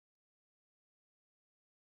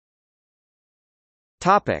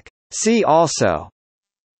Topic. See also: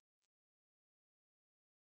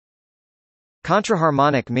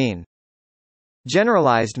 contraharmonic mean,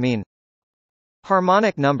 generalized mean,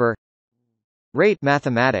 harmonic number, rate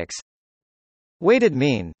mathematics, weighted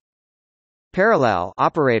mean, parallel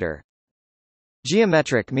operator,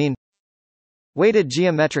 geometric mean, weighted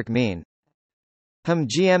geometric mean,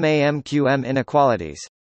 HM-GMAM-QM inequalities.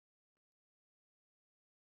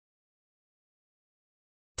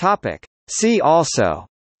 Topic. See also: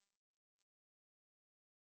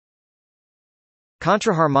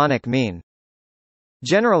 contraharmonic mean,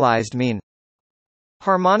 generalized mean,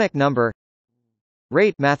 harmonic number,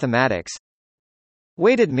 rate mathematics,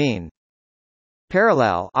 weighted mean,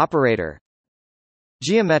 parallel operator,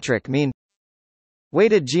 geometric mean,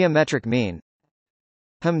 weighted geometric mean,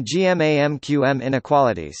 HM-GMAM-QM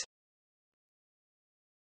inequalities.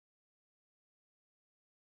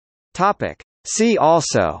 Topic. See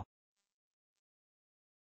also: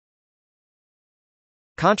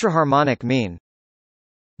 contraharmonic mean,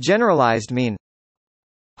 generalized mean,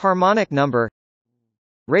 harmonic number,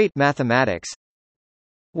 rate mathematics,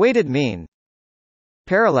 weighted mean,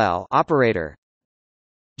 parallel operator,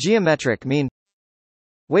 geometric mean,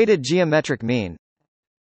 weighted geometric mean,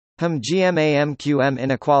 HM-GMAM-QM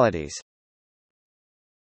inequalities.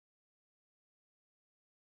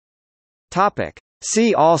 Topic.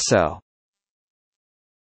 See also: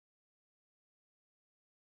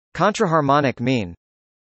 contraharmonic mean,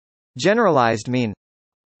 generalized mean,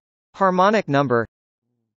 harmonic number,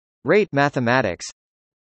 rate mathematics,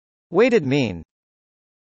 weighted mean,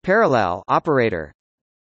 parallel operator,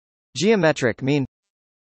 geometric mean,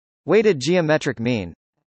 weighted geometric mean,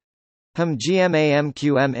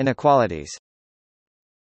 HM-GMAM-QM inequalities.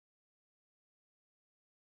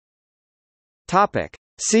 Topic.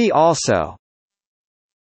 See also: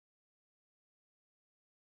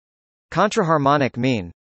 contraharmonic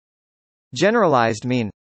mean, generalized mean,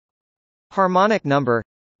 harmonic number,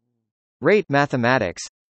 rate mathematics,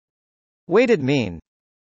 weighted mean,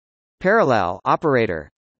 parallel operator,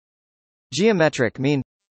 geometric mean,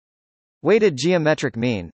 weighted geometric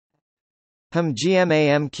mean,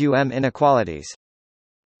 HM-GMAM-QM inequalities.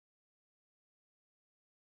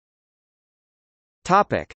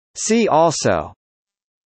 Topic. See also: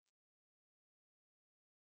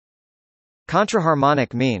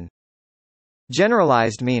 contraharmonic mean,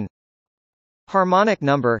 generalized mean, harmonic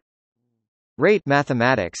number, rate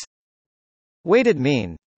mathematics, weighted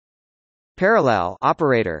mean, parallel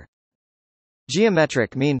operator,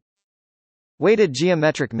 geometric mean, weighted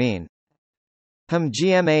geometric mean,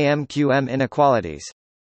 HM-GMAM-QM inequalities.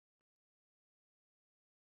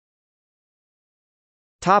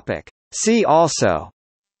 Topic. See also: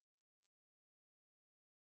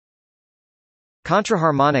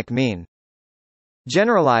 contraharmonic mean,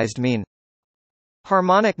 generalized mean,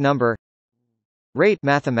 harmonic number, rate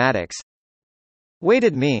mathematics,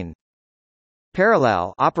 weighted mean,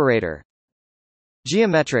 parallel operator,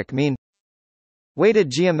 geometric mean, weighted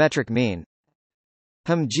geometric mean,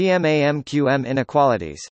 HM-GMAM-QM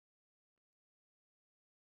inequalities.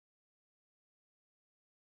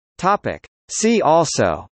 Topic. See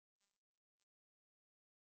also: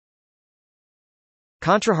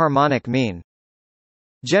 contraharmonic mean,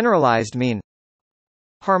 generalized mean,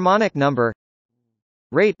 harmonic number,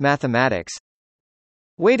 rate mathematics,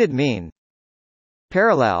 weighted mean,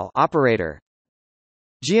 parallel operator,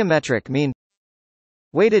 geometric mean,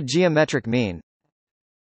 weighted geometric mean,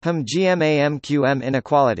 HM-GMAM-QM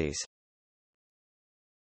inequalities.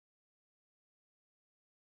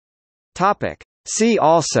 Topic. See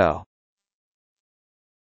also: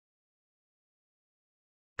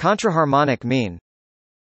 contraharmonic mean,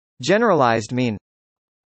 generalized mean,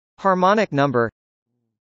 harmonic number,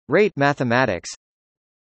 rate mathematics,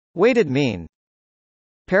 weighted mean,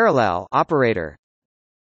 parallel operator,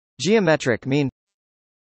 geometric mean,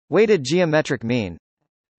 weighted geometric mean,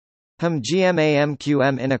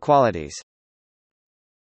 HM-GMAM-QM inequalities.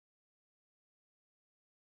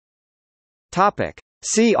 Topic.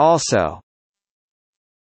 See also: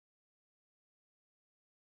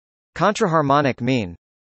 contraharmonic mean,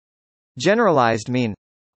 generalized mean,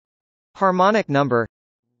 harmonic number,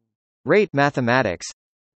 rate mathematics,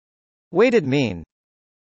 weighted mean,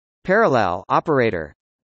 parallel operator,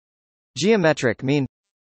 geometric mean,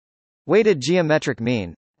 weighted geometric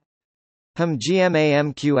mean,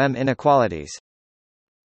 HM-GMAM-QM inequalities.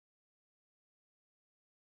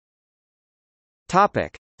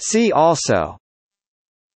 Topic. See also: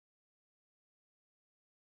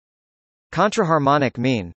 contraharmonic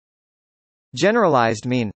mean, generalized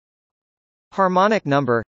mean, harmonic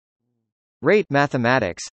number, rate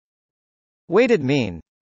mathematics, weighted mean,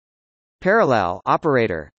 Parallel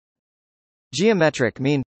operator. Geometric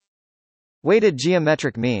mean. Weighted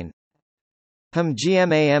geometric mean.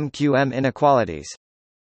 GMAMQM inequalities.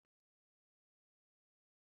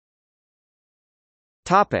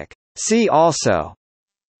 Topic. See also.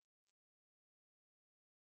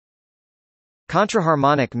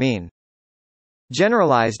 Contraharmonic mean.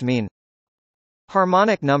 Generalized mean.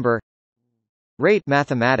 Harmonic number. Rate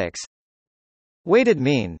mathematics. Weighted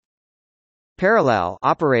mean. Parallel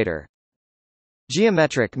operator.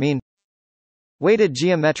 Geometric mean. Weighted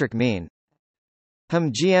geometric mean.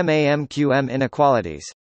 GMAMQM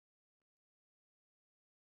inequalities.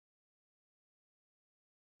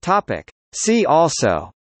 Topic. See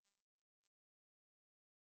also.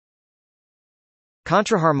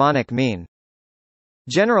 Contraharmonic mean.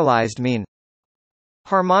 Generalized mean.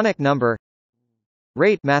 Harmonic number.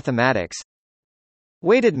 Rate mathematics.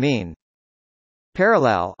 Weighted mean.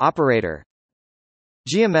 Parallel operator.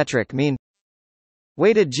 Geometric mean.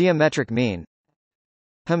 Weighted geometric mean.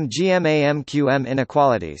 GMAMQM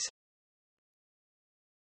inequalities.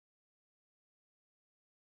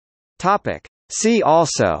 Topic. See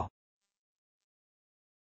also.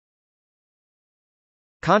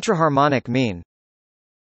 Contraharmonic mean.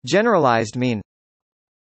 Generalized mean.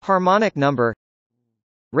 Harmonic number.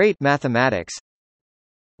 Rate mathematics.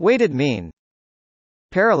 Weighted mean.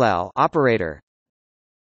 Parallel operator.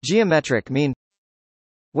 Geometric mean.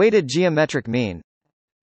 Weighted geometric mean.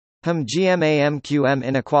 GMAMQM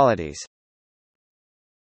inequalities.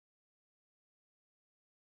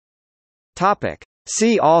 Topic.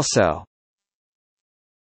 See also.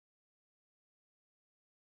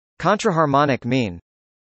 Contraharmonic mean.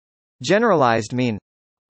 Generalized mean.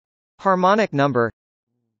 Harmonic number.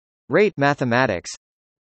 Rate mathematics.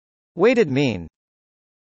 Weighted mean.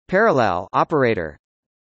 Parallel operator.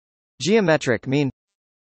 Geometric mean.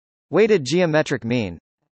 Weighted geometric mean.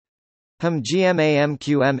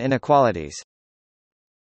 GMAMQM inequalities.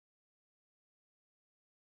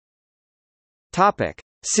 Topic.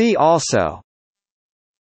 See also.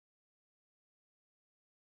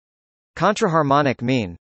 Contraharmonic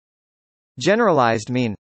mean. Generalized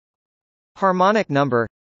mean. Harmonic number.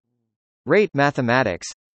 Rate mathematics.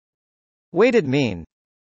 Weighted mean.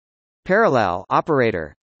 Parallel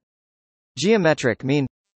operator. Geometric mean.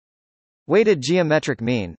 Weighted geometric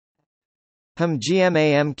mean.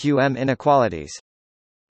 GMAMQM inequalities.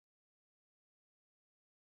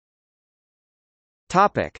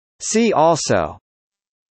 Topic. See also.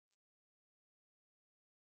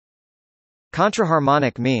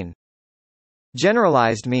 Contraharmonic mean.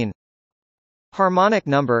 Generalized mean. Harmonic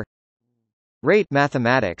number. Rate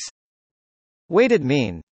mathematics. Weighted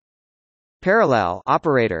mean. Parallel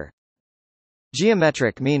operator.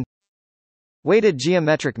 Geometric mean. Weighted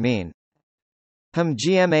geometric mean.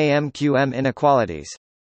 GMAMQM inequalities.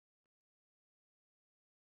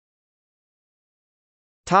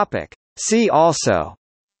 Topic. See also.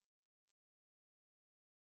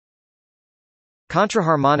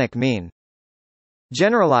 Contraharmonic mean.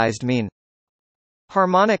 Generalized mean.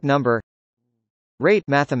 Harmonic number. Rate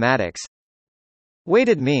mathematics.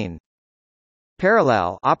 Weighted mean.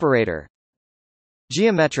 Parallel operator.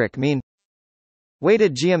 Geometric mean.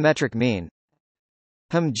 Weighted geometric mean.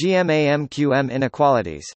 GMAMQM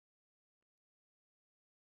inequalities.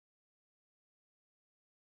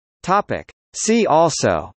 Topic. See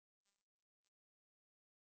also.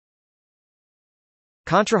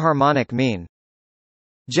 Contraharmonic mean.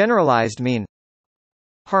 Generalized mean.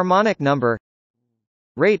 Harmonic number.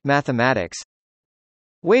 Rate mathematics.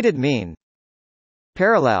 Weighted mean.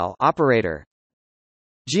 Parallel operator.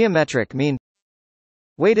 Geometric mean.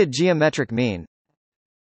 Weighted geometric mean.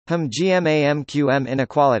 GMAMQM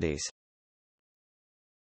inequalities.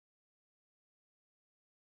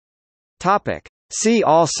 Topic. See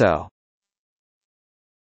also.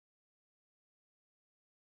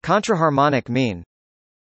 Contraharmonic mean.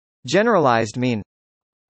 Generalized mean.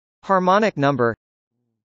 Harmonic number.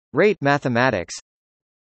 Rate mathematics.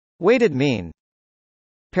 Weighted mean.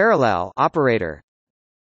 Parallel operator.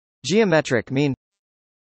 Geometric mean.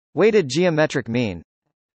 Weighted geometric mean.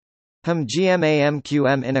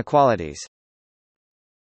 GMAMQM inequalities.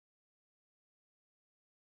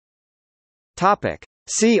 Topic.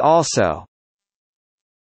 See also.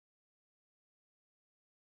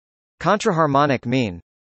 Contraharmonic mean.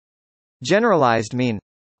 Generalized mean.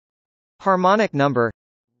 Harmonic number.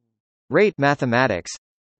 Rate mathematics.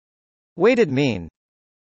 Weighted mean.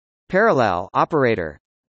 Parallel operator.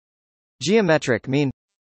 Geometric mean.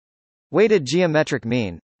 Weighted geometric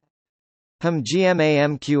mean.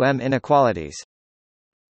 GMAMQM inequalities.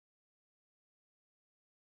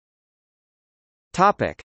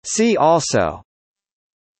 Topic. See also.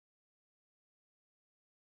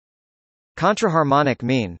 contraharmonic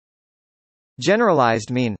mean, generalized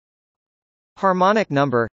mean, harmonic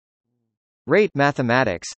number, rate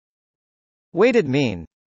mathematics, weighted mean,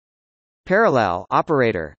 parallel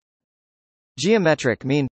operator, geometric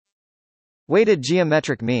mean, weighted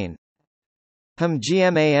geometric mean,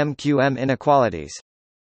 GMAMQM inequalities.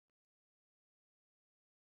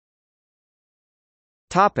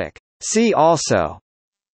 Topic. See also: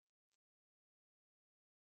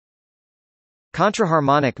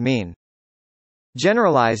 contraharmonic mean,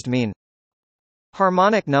 generalized mean,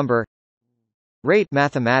 harmonic number, rate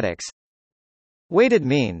mathematics, weighted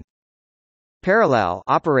mean, parallel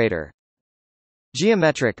operator,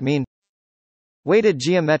 geometric mean, weighted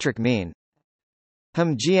geometric mean,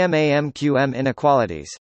 GMAMQM inequalities.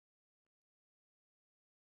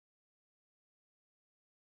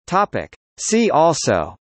 Topic. See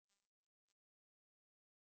also: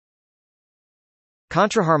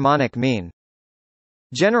 contraharmonic mean,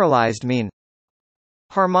 generalized mean,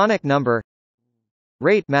 harmonic number,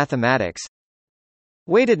 rate mathematics,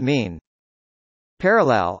 weighted mean,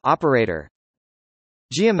 parallel operator,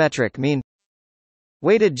 geometric mean,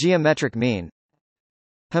 weighted geometric mean,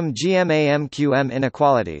 GMAMQM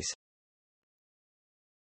inequalities.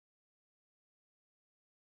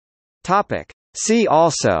 Topic. See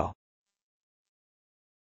also: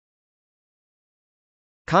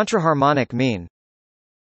 contraharmonic mean,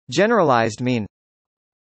 generalized mean,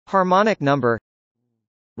 harmonic number,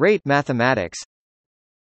 rate mathematics,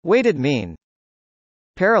 weighted mean,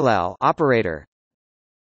 parallel operator,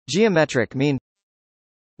 geometric mean,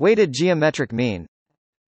 weighted geometric mean,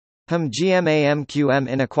 GMAMQM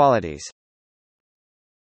inequalities.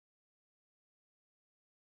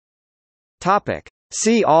 Topic.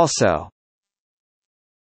 See also: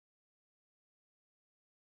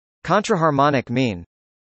 contraharmonic mean,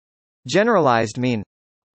 generalized mean,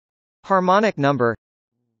 harmonic number,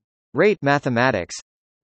 rate mathematics,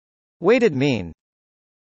 weighted mean,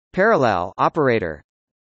 parallel operator,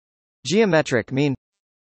 geometric mean,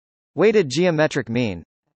 weighted geometric mean,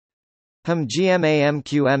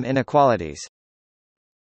 GMAMQM inequalities.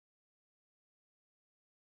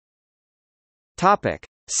 Topic.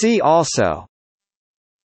 See also: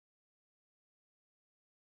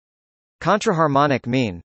 contraharmonic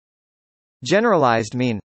mean, generalized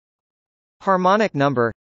mean, harmonic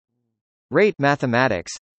number, rate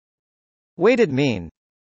mathematics, weighted mean,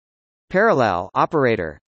 parallel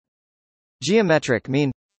operator, geometric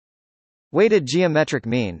mean, weighted geometric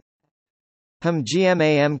mean,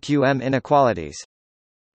 GMAMQM inequalities.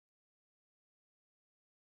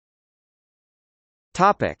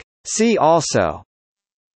 Topic. See also: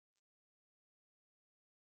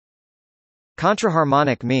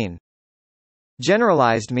 contraharmonic mean,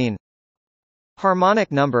 generalized mean,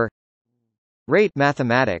 harmonic number, rate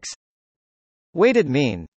mathematics, weighted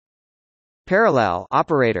mean, parallel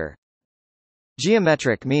operator,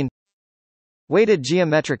 geometric mean, weighted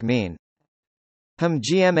geometric mean,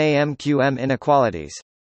 GMAMQM inequalities.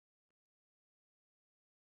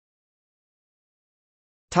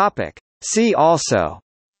 Topic. See also: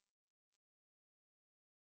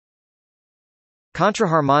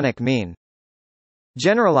 contraharmonic mean,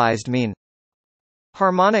 generalized mean,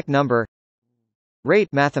 harmonic number, rate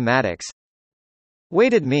mathematics,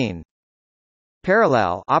 weighted mean,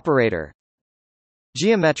 parallel operator,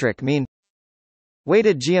 geometric mean,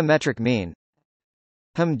 weighted geometric mean,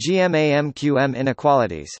 GMAMQM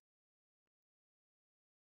inequalities.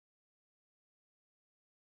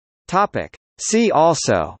 Topic. See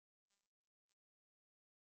also: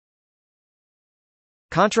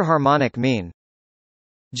 contraharmonic mean,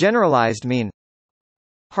 generalized mean,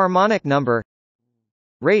 harmonic number,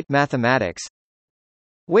 rate mathematics,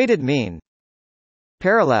 weighted mean,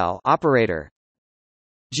 parallel operator,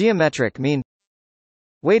 geometric mean,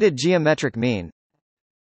 weighted geometric mean,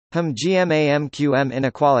 GMAMQM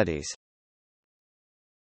inequalities.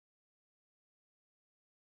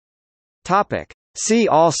 Topic. See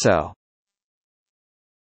also: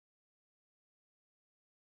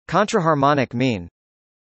 contraharmonic mean,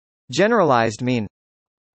 generalized mean,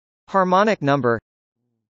 harmonic number,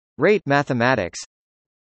 rate mathematics,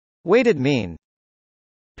 weighted mean,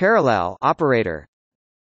 parallel operator,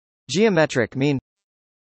 geometric mean,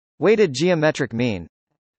 weighted geometric mean,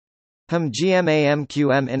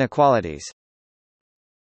 GMAMQM inequalities.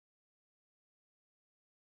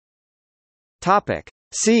 Topic.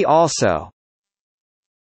 See also: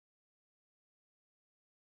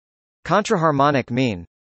 contraharmonic mean,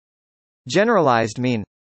 generalized mean,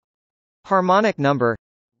 harmonic number,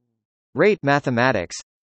 rate mathematics,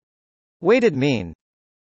 weighted mean,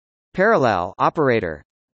 parallel operator,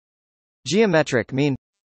 geometric mean,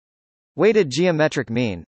 weighted geometric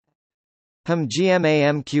mean,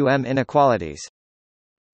 GMAMQM inequalities.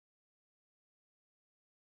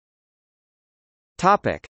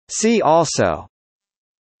 Topic. See also: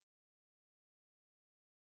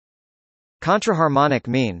 contraharmonic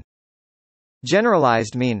mean,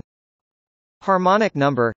 generalized mean, harmonic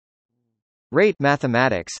number, rate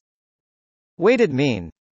mathematics, weighted mean,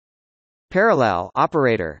 parallel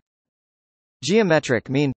operator, geometric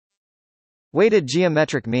mean, weighted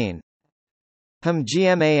geometric mean,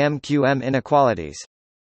 GMAMQM inequalities.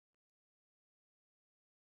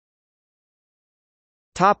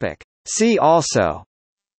 Topic. See also: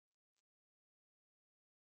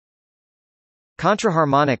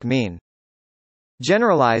 contraharmonic mean,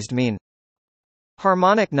 generalized mean,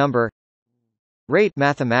 harmonic number, rate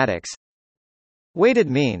mathematics, weighted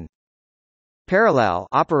mean, parallel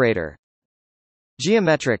operator,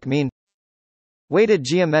 geometric mean, weighted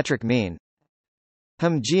geometric mean,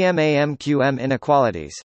 GMAMQM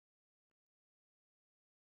inequalities.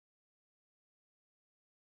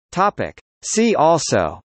 Topic. See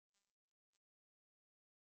also: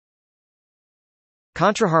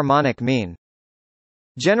 contraharmonic mean,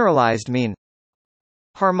 generalized mean,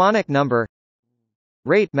 harmonic number,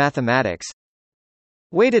 rate mathematics,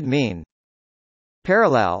 weighted mean,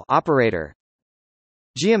 parallel operator,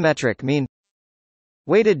 geometric mean,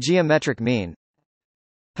 weighted geometric mean,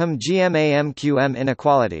 GMAMQM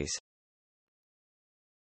inequalities.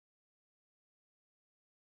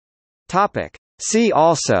 Topic. See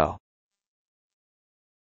also: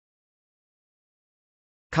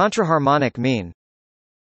 contraharmonic mean,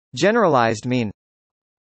 generalized mean,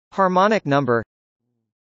 harmonic number,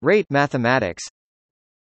 rate mathematics,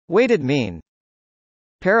 weighted mean,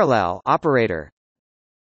 parallel operator,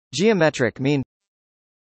 geometric mean,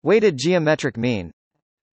 weighted geometric mean,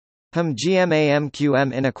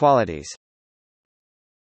 GMAMQM inequalities.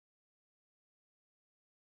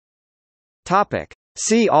 Topic.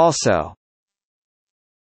 See also: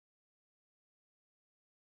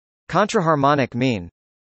 contraharmonic mean,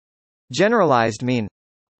 generalized mean,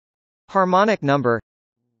 harmonic number,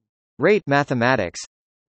 rate mathematics,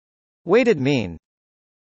 weighted mean,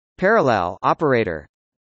 parallel operator,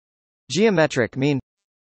 geometric mean,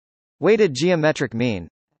 weighted geometric mean,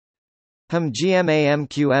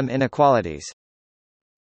 GMAMQM inequalities.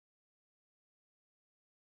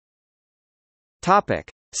 Topic.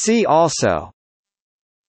 See also: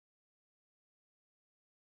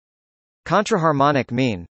 contraharmonic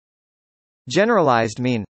mean, generalized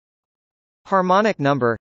mean, harmonic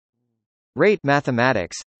number, rate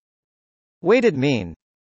mathematics, weighted mean,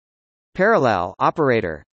 parallel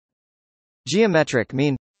operator, geometric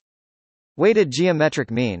mean, weighted geometric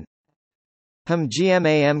mean,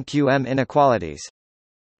 GMAMQM inequalities.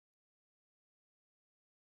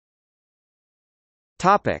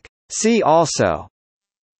 Topic. See also: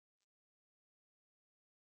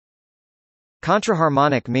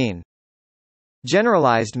 contraharmonic mean,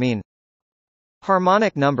 generalized mean,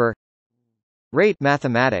 harmonic number, rate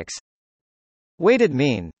mathematics, weighted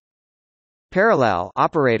mean, parallel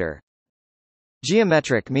operator,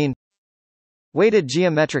 geometric mean, weighted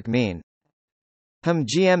geometric mean,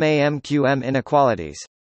 GMAMQM inequalities.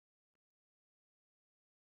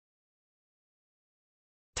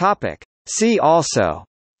 Topic. See also: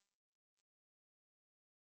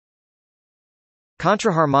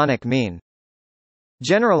 contraharmonic mean,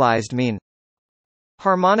 generalized mean,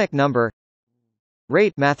 harmonic number,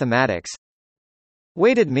 rate mathematics,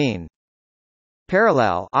 weighted mean,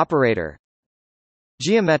 parallel operator,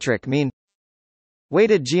 geometric mean,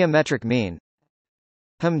 weighted geometric mean,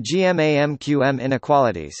 GMAMQM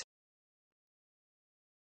inequalities.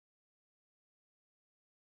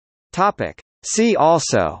 Topic. See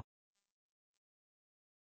also: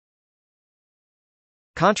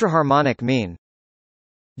 contraharmonic mean,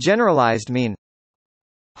 generalized mean,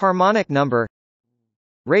 harmonic number,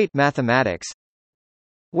 rate mathematics,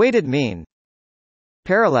 weighted mean,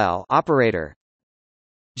 parallel operator,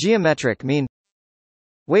 geometric mean,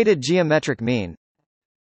 weighted geometric mean,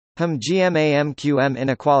 GMAMQM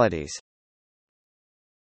inequalities.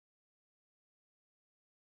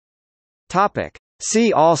 Topic.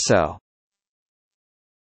 See also: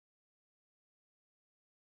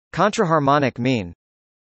 contraharmonic mean,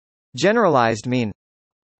 generalized mean,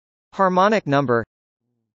 harmonic number,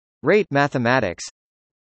 rate mathematics,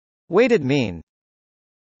 weighted mean,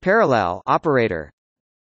 parallel operator,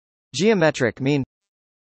 geometric mean,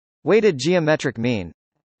 weighted geometric mean,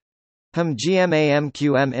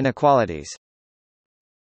 GMAMQM inequalities.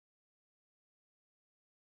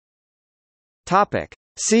 Topic.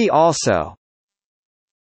 See also: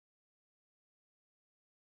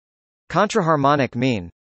 contraharmonic mean,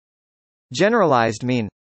 generalized mean,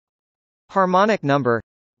 harmonic number,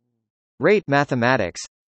 rate mathematics,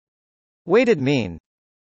 weighted mean,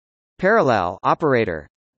 parallel operator,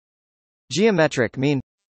 geometric mean,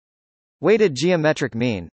 weighted geometric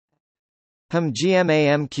mean,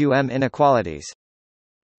 GMAMQM inequalities.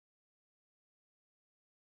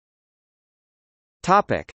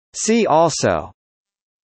 Topic. See also: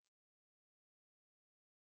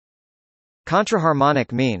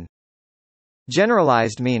 contraharmonic mean,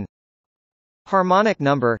 generalized mean, harmonic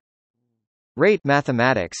number, rate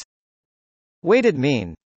mathematics, weighted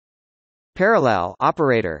mean, parallel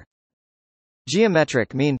operator,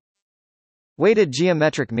 geometric mean, weighted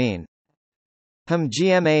geometric mean,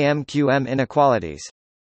 GMAMQM inequalities.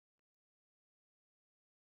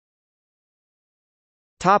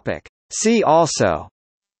 Topic. See also: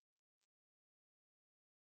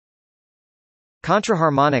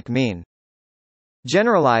 contraharmonic mean,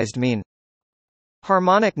 generalized mean,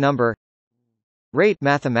 harmonic number, rate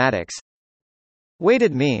mathematics,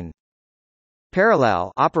 weighted mean,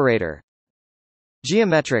 parallel operator,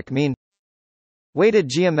 geometric mean, weighted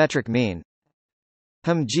geometric mean,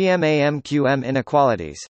 GMAMQM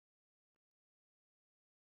inequalities.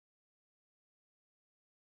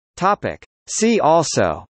 Topic. See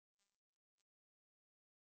also: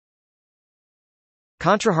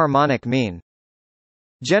 contraharmonic mean,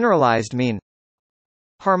 generalized mean,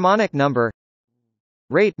 harmonic number,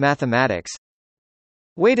 rate mathematics,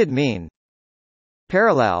 weighted mean,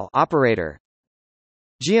 parallel operator,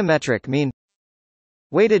 geometric mean,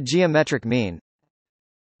 weighted geometric mean,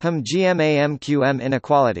 GMAMQM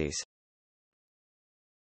inequalities.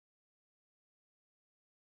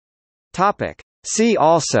 Topic. See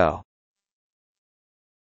also: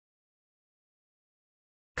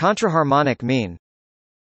 contraharmonic mean,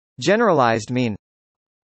 generalized mean,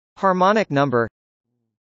 harmonic number,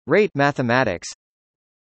 rate mathematics,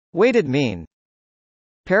 weighted mean,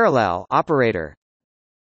 parallel operator,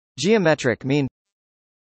 geometric mean,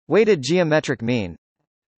 weighted geometric mean,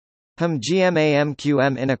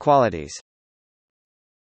 GMAMQM inequalities.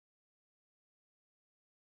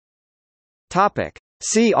 Topic.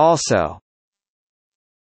 See also: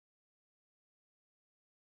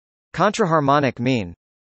 contraharmonic mean,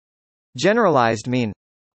 generalized mean,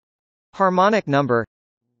 harmonic number,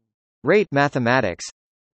 rate mathematics,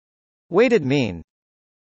 weighted mean,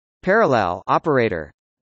 parallel operator,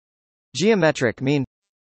 geometric mean,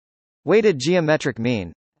 weighted geometric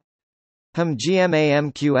mean,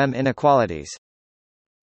 GMAMQM inequalities.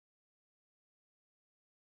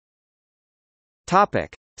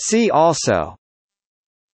 Topic. See also: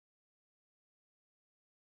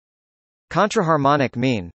 contraharmonic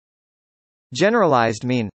mean, generalized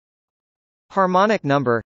mean, harmonic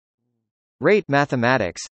number, rate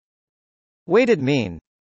mathematics, weighted mean,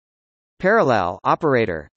 parallel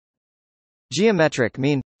operator, geometric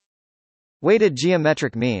mean, weighted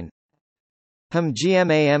geometric mean,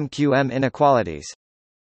 GMAMQM inequalities.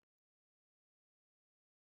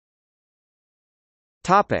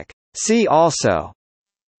 Topic. See also: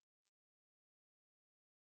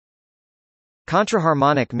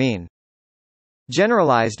 contraharmonic mean,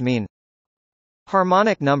 generalized mean,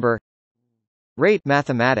 harmonic number, rate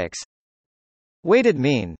mathematics, weighted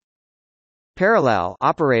mean, parallel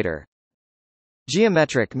operator,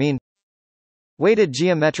 geometric mean, weighted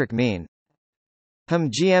geometric mean,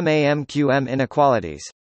 GMAMQM inequalities.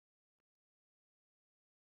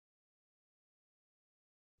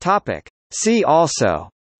 Topic. See also: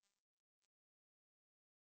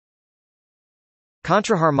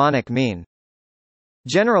 contraharmonic mean,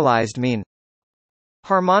 generalized mean,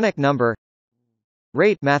 harmonic number,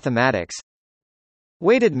 rate mathematics,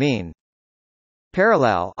 weighted mean,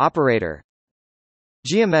 parallel operator,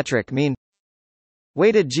 geometric mean,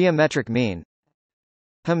 weighted geometric mean,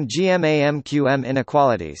 GMAMQM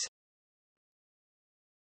inequalities.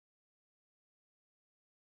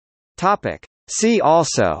 Topic. See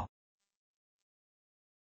also: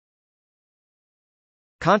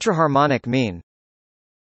 contraharmonic mean,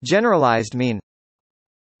 generalized mean,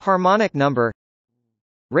 harmonic number,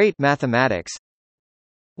 rate mathematics,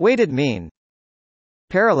 weighted mean,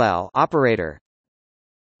 parallel operator,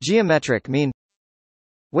 geometric mean,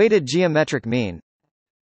 weighted geometric mean,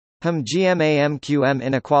 GMAMQM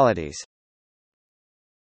inequalities.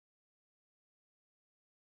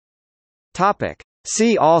 Topic.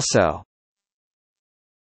 See also: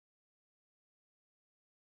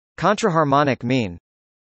 contraharmonic mean,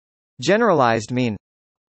 generalized mean,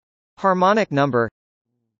 harmonic number,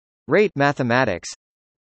 rate mathematics,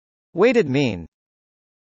 weighted mean,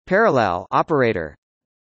 parallel operator,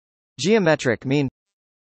 geometric mean,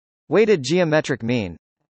 weighted geometric mean,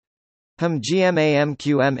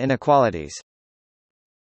 GMAMQM inequalities.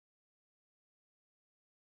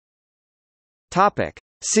 Topic.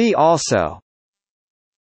 See also: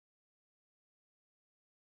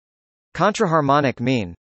 contraharmonic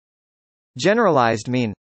mean, generalized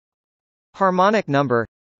mean, harmonic number,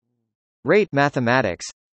 rate mathematics,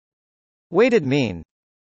 weighted mean,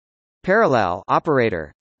 parallel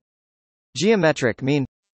operator, geometric mean,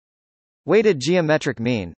 weighted geometric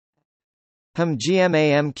mean,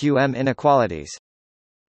 GMAMQM inequalities.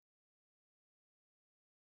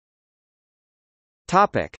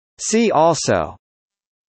 Topic. See also: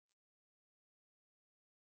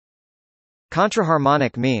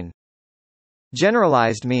 contraharmonic mean,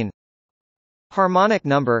 generalized mean, harmonic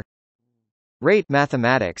number, rate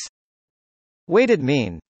mathematics, weighted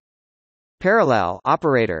mean, parallel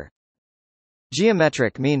operator,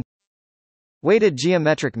 geometric mean, weighted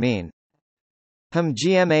geometric mean,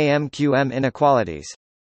 GMAMQM inequalities.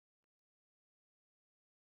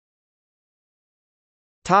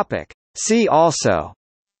 Topic. See also: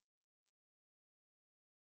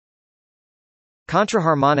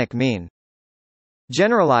 contraharmonic mean,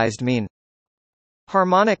 generalized mean,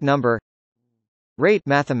 harmonic number, rate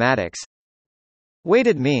mathematics,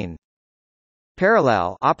 weighted mean,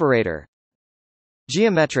 parallel operator,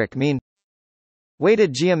 geometric mean,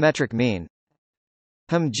 weighted geometric mean,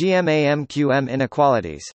 GMAMQM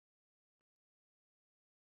inequalities.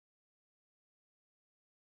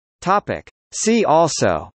 Topic. See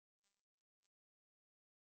also: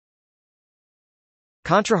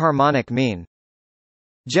 contraharmonic mean,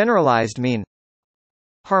 generalized mean,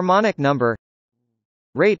 harmonic number,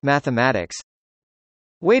 rate mathematics,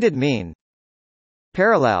 weighted mean,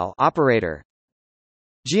 parallel operator,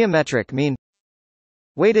 geometric mean,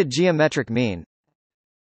 weighted geometric mean,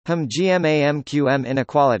 GMAMQM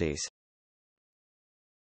inequalities.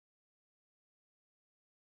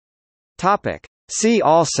 Topic. See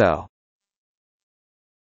also: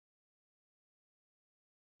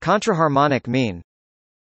 contraharmonic mean,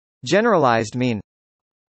 generalized mean,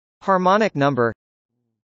 harmonic number,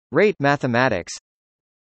 rate mathematics,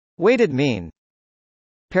 weighted mean,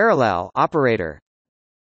 parallel operator,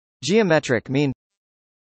 geometric mean,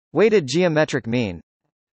 weighted geometric mean,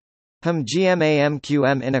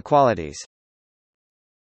 GMAMQM inequalities.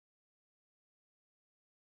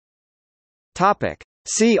 Topic.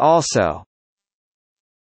 See also: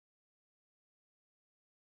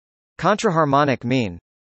 contraharmonic mean,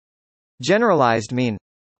 generalized mean,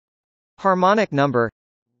 harmonic number,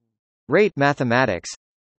 rate mathematics,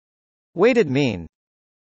 weighted mean,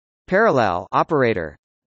 parallel operator,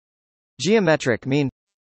 geometric mean,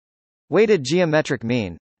 weighted geometric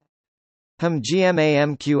mean,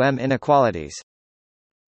 GMAMQM inequalities.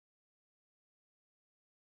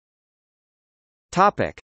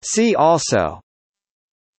 Topic. See also: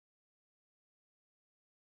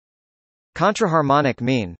 contraharmonic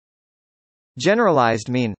mean, generalized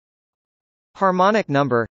mean, harmonic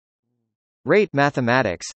number, rate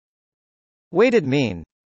mathematics, weighted mean,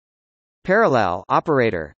 parallel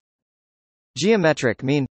operator, geometric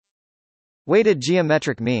mean, weighted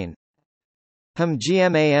geometric mean,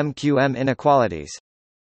 GMAMQM inequalities.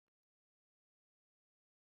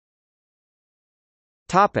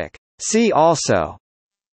 Topic. See also: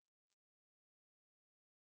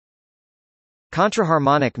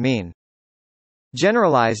 contraharmonic mean,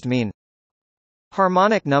 generalized mean,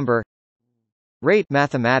 harmonic number, rate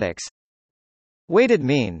mathematics, weighted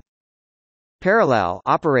mean, parallel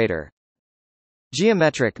operator,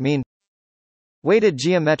 geometric mean, weighted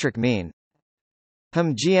geometric mean,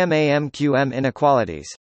 GMAMQM inequalities.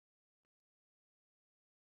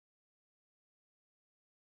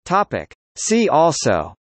 Topic. See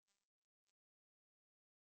also: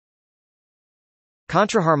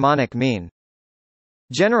 contraharmonic mean,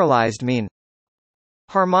 generalized mean,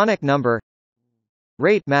 harmonic number,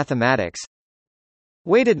 rate mathematics,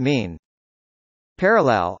 weighted mean,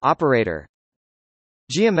 parallel operator,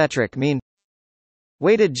 geometric mean,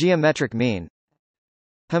 weighted geometric mean,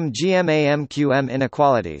 GMAMQM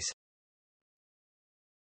inequalities.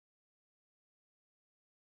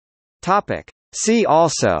 Topic. See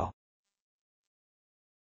also: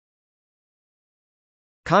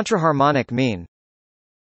 contraharmonic mean,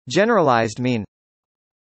 generalized mean,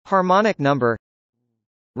 harmonic number,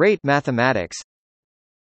 rate mathematics,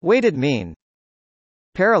 weighted mean,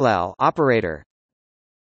 parallel operator,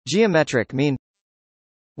 geometric mean,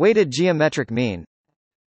 weighted geometric mean,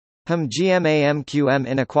 GMAMQM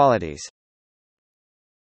inequalities.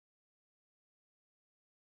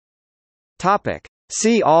 Topic.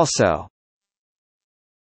 See also: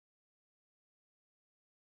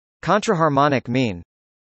 contraharmonic mean,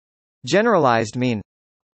 generalized mean,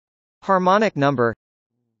 harmonic number,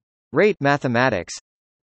 rate mathematics,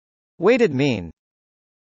 weighted mean,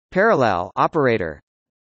 Parallel operator.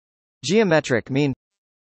 Geometric mean.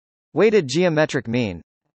 Weighted geometric mean.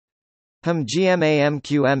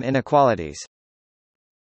 GMAMQM inequalities.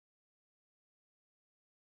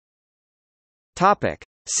 Topic.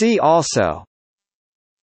 See also.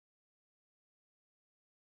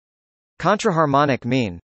 Contraharmonic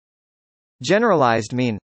mean. Generalized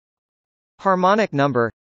mean. Harmonic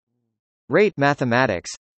number. Rate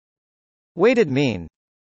mathematics. Weighted mean.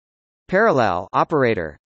 Parallel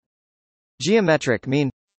operator. Geometric mean.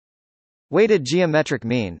 Weighted geometric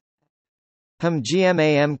mean.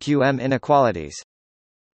 GMAMQM inequalities.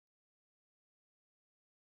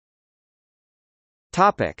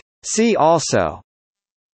 Topic. See also.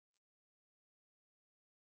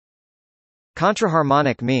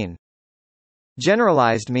 Contraharmonic mean.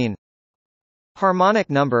 Generalized mean. Harmonic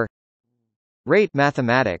number. Rate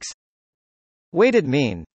mathematics. Weighted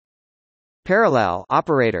mean. Parallel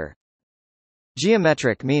operator.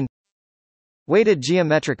 Geometric mean. Weighted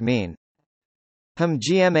geometric mean.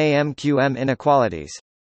 GMAMQM inequalities.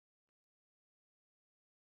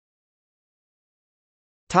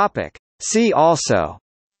 Topic. See also.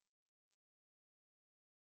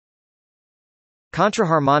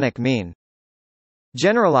 Contraharmonic mean.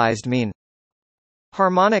 Generalized mean.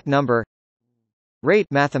 Harmonic number. Rate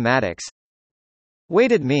mathematics.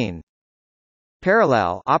 Weighted mean.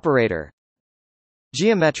 Parallel operator.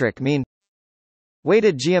 Geometric mean.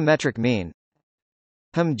 Weighted geometric mean.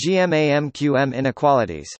 GMAMQM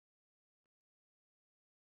inequalities.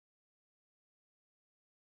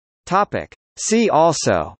 Topic. See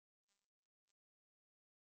also.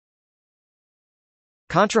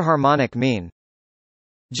 Contraharmonic mean.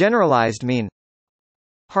 Generalized mean.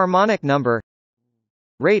 Harmonic number.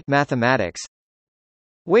 Rate mathematics.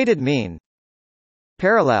 Weighted mean.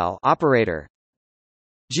 Parallel operator.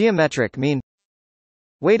 Geometric mean.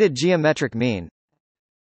 Weighted geometric mean.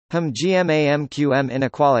 GMAMQM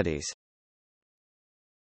inequalities.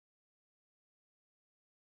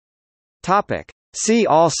 Topic. See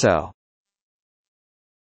also.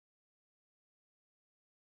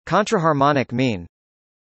 Contraharmonic mean.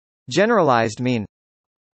 Generalized mean.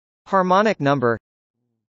 Harmonic number.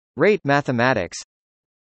 Rate mathematics.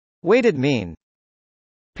 Weighted mean.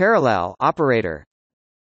 Parallel operator.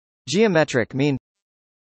 Geometric mean.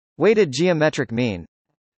 Weighted geometric mean.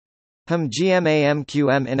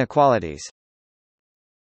 GMAMQM inequalities.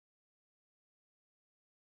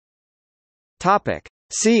 Topic.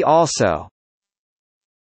 See also.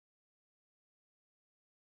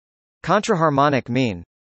 Contraharmonic mean.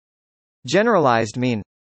 Generalized mean.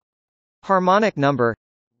 Harmonic number.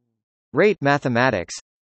 Rate mathematics.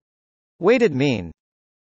 Weighted mean.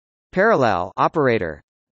 Parallel operator.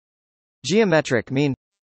 Geometric mean.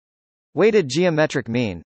 Weighted geometric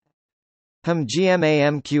mean.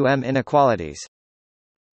 GMAMQM inequalities.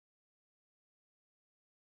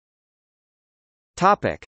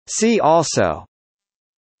 Topic. See also.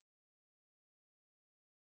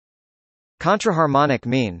 Contraharmonic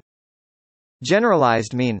mean.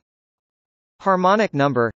 Generalized mean. Harmonic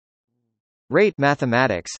number. Rate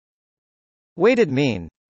mathematics. Weighted mean.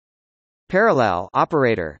 Parallel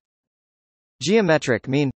operator. Geometric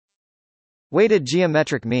mean. Weighted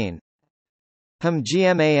geometric mean.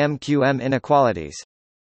 GMAMQM inequalities.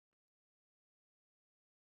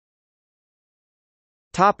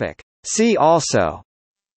 Topic. See also.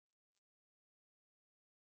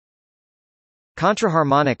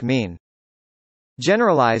 Contraharmonic mean.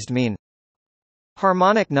 Generalized mean.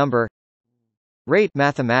 Harmonic number. Rate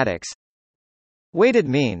mathematics. Weighted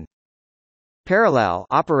mean. Parallel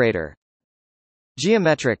operator.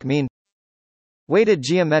 Geometric mean. Weighted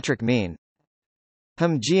geometric mean.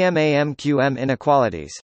 GMAMQM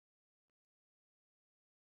inequalities.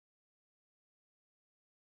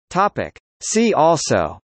 Topic. See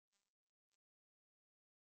also.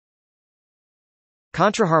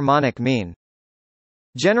 Contraharmonic mean.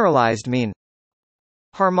 Generalized mean.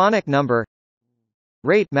 Harmonic number.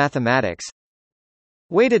 Rate mathematics.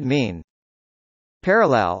 Weighted mean.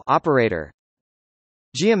 Parallel operator.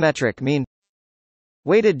 Geometric mean.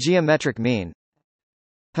 Weighted geometric mean.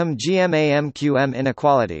 GMAMQM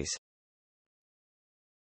inequalities.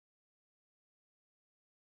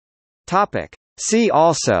 Topic. See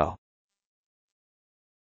also.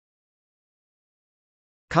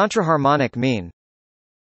 Contraharmonic mean.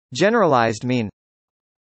 Generalized mean.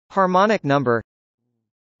 Harmonic number.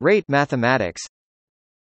 Rate mathematics.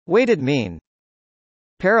 Weighted mean.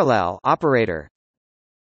 Parallel operator.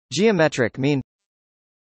 Geometric mean.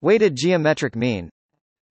 Weighted geometric mean.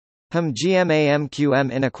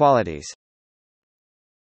 GMAMQM inequalities.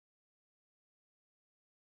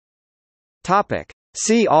 Topic.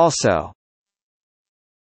 See also.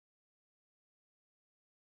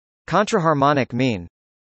 contraharmonic mean,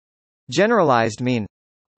 generalized mean,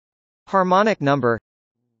 harmonic number,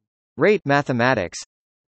 rate mathematics,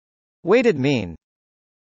 weighted mean,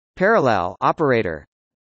 parallel operator,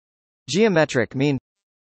 geometric mean,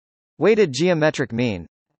 weighted geometric mean,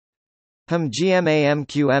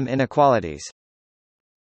 GMAMQM inequalities.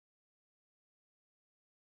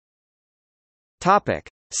 Topic.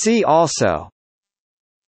 See also: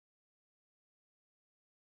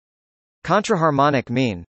 contraharmonic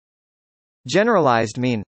mean, generalized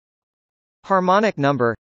mean, harmonic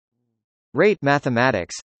number, rate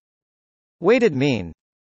mathematics, weighted mean,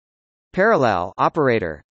 parallel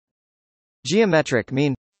operator, geometric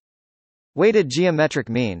mean, weighted geometric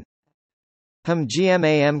mean,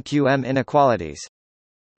 GMAMQM inequalities.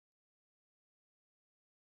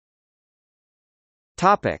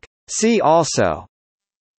 Topic. See also: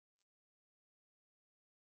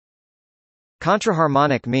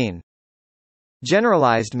 contraharmonic mean,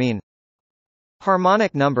 generalized mean,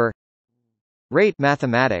 harmonic number, rate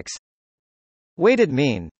mathematics, weighted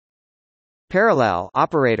mean, parallel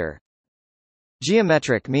operator,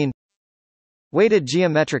 geometric mean, weighted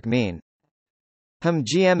geometric mean,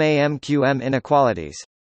 GMAMQM inequalities.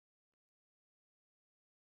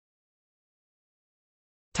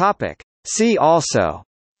 Topic. See also: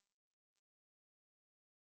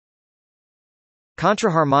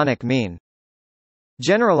 contraharmonic mean,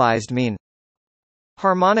 generalized mean,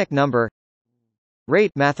 harmonic number,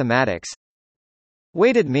 rate mathematics,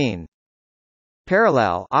 weighted mean,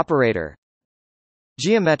 parallel operator,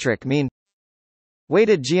 geometric mean,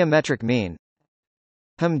 weighted geometric mean,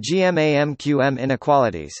 GMAMQM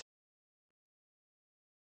inequalities.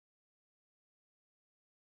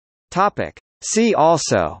 Topic. See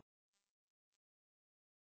also: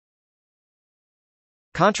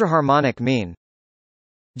 contraharmonic mean,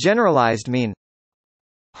 generalized mean,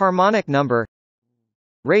 harmonic number,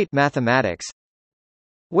 rate mathematics,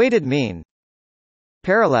 weighted mean,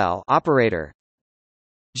 parallel operator,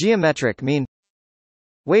 geometric mean,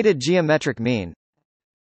 weighted geometric mean,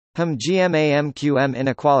 GMAMQM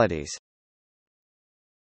inequalities.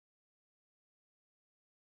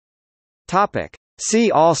 Topic.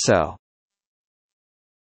 See also: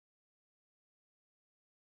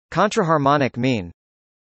 contraharmonic mean,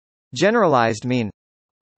 generalized mean,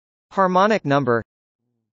 harmonic number,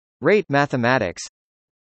 rate mathematics,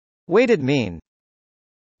 weighted mean,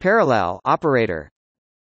 parallel operator,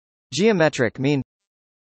 geometric mean,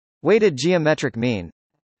 weighted geometric mean,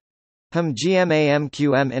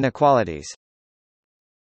 GMAMQM inequalities.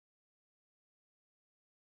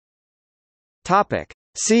 Topic.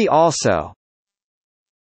 See also: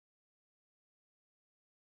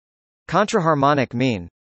 contraharmonic mean,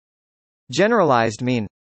 generalized mean,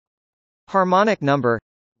 harmonic number,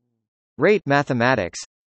 rate mathematics,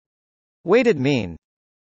 weighted mean,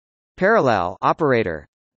 parallel operator,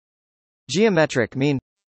 geometric mean,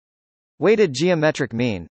 weighted geometric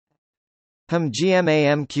mean,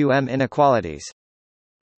 GMAMQM inequalities.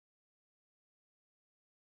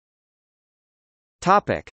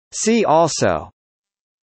 Topic. See also: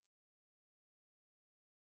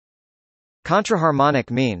 contraharmonic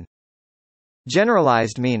mean,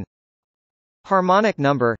 generalized mean, harmonic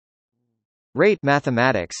number, rate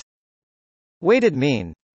mathematics, weighted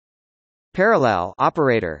mean, parallel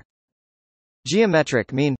operator,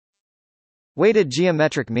 geometric mean, weighted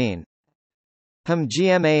geometric mean,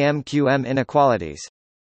 GMAMQM inequalities.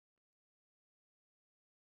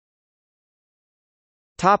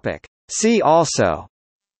 Topic. See also: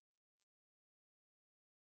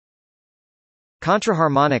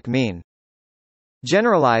 contraharmonic mean,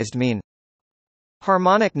 generalized mean,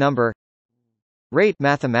 harmonic number, rate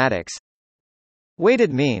mathematics,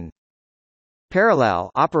 weighted mean,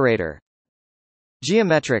 parallel operator,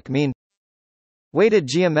 geometric mean, weighted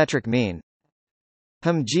geometric mean,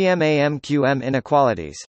 GMAMQM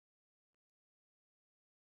inequalities.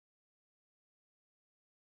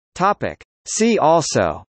 Topic. See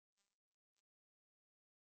also: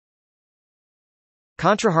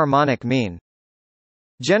 contraharmonic mean,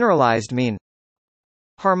 generalized mean,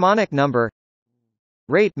 harmonic number,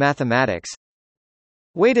 rate mathematics,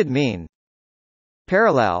 weighted mean,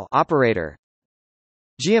 parallel operator,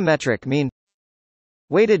 geometric mean,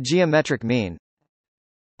 weighted geometric mean,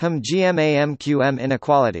 GMAMQM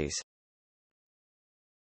inequalities.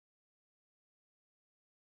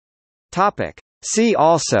 Topic. See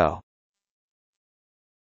also: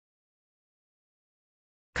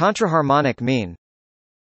 contraharmonic mean,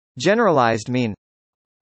 generalized mean,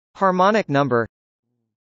 harmonic number,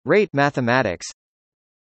 rate mathematics,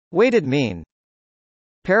 weighted mean,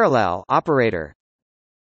 parallel operator,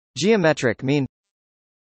 geometric mean,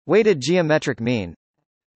 weighted geometric mean,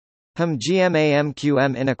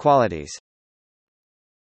 HMGMAMQM inequalities.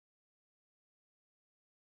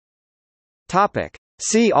 Topic.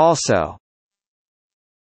 See also: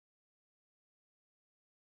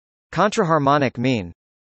 contraharmonic mean,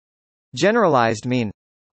 generalized mean,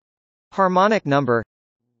 harmonic number,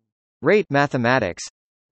 rate mathematics,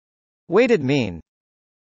 weighted mean,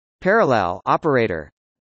 parallel operator,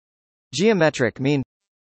 geometric mean,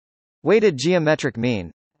 weighted geometric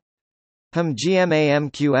mean,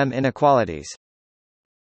 HMGMAMQM inequalities.